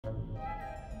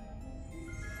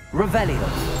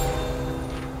Revelio.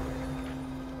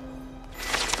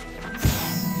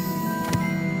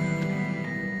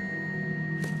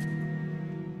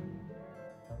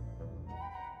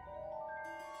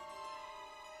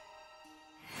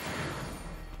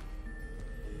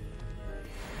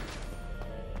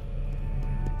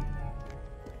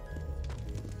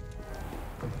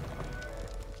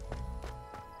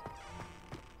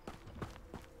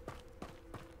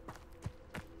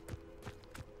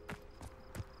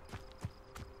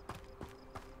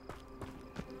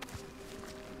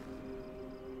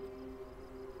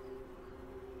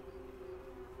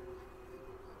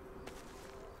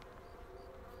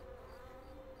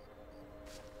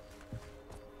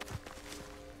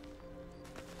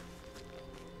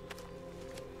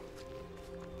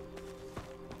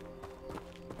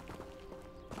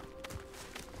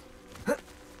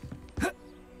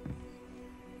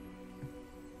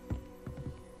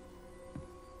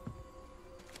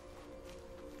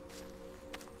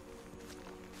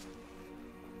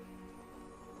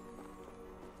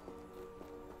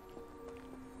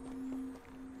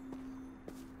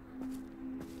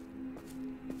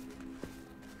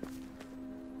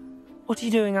 What are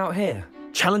you doing out here?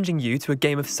 Challenging you to a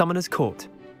game of Summoner's Court.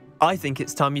 I think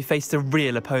it's time you faced a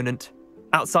real opponent,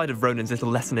 outside of Ronan's little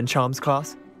lesson in charms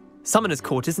class. Summoner's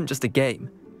Court isn't just a game.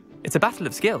 It's a battle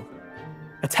of skill.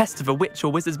 A test of a witch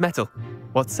or wizard's mettle.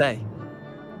 What say?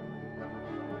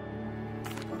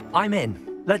 I'm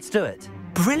in. Let's do it.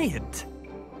 Brilliant!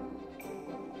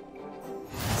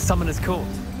 Summoner's Court,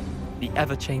 the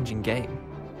ever-changing game.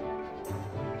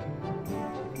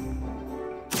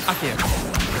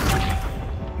 Accio.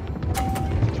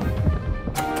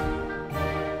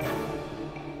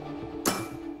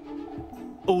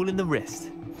 All in the wrist.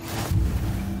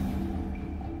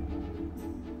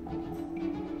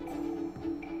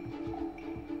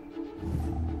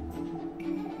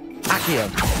 Accio.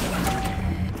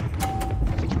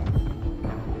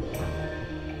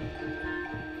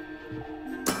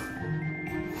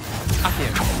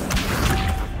 Accio.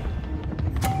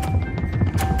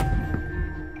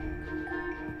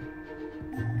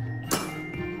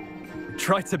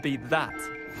 Try to beat that.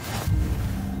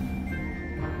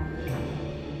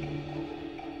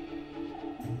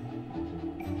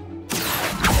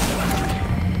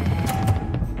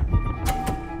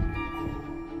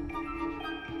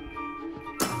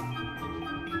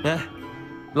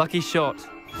 Lucky shot.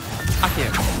 Accio.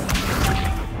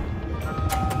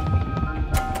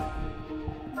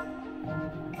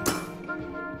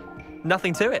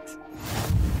 Nothing to it.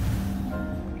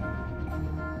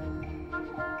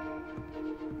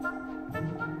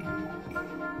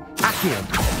 Accio.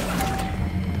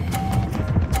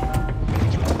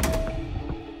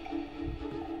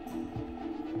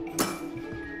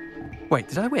 Wait,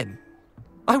 did I win?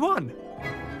 I won!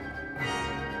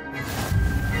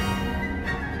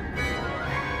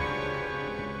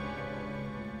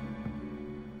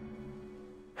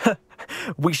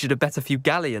 We should have bet a few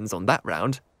galleons on that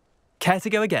round. Care to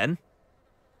go again?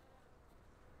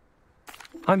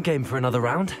 I'm game for another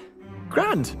round.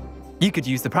 Grand! You could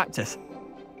use the practice.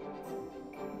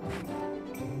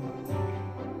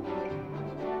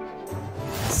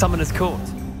 Summoner's Court,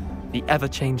 the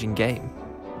ever-changing game.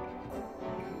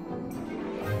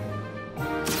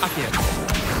 Accio.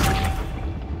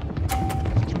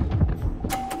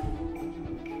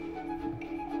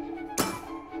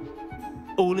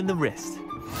 All in the wrist.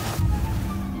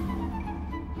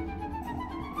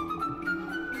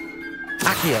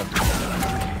 Accio.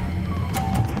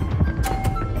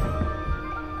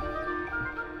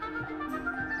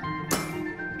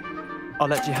 I'll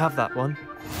let you have that one.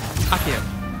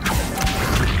 Accio.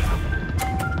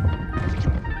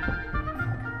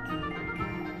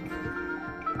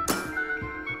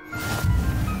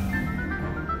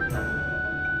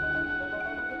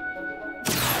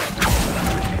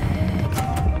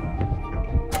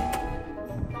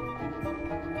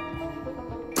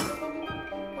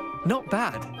 Not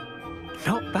bad.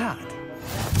 Not bad.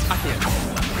 Accio.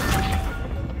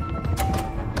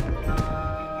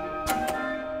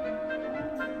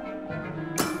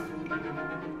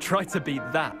 Try to beat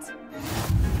that.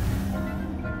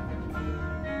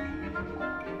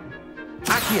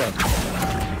 Accio.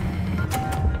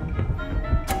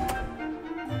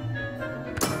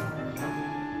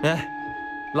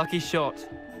 Lucky shot.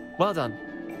 Well done.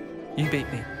 You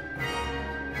beat me.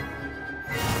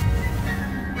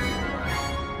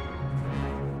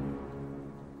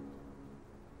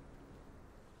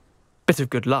 Bit of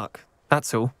good luck,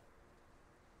 that's all.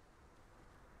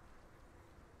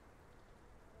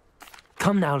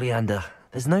 Come now, Leander.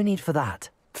 There's no need for that.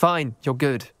 Fine, you're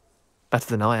good. Better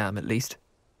than I am, at least.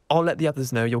 I'll let the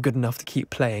others know you're good enough to keep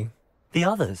playing. The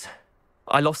others?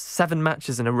 I lost 7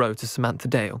 matches in a row to Samantha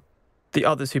Dale. The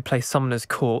others who play Summoner's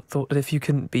Court thought that if you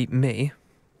couldn't beat me,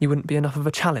 you wouldn't be enough of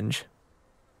a challenge.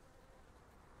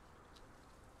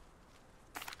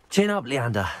 Chin up,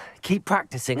 Leander. Keep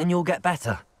practicing and you'll get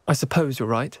better. I suppose you're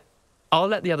right. I'll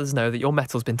let the others know that your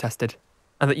metal's been tested,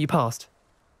 and that you passed.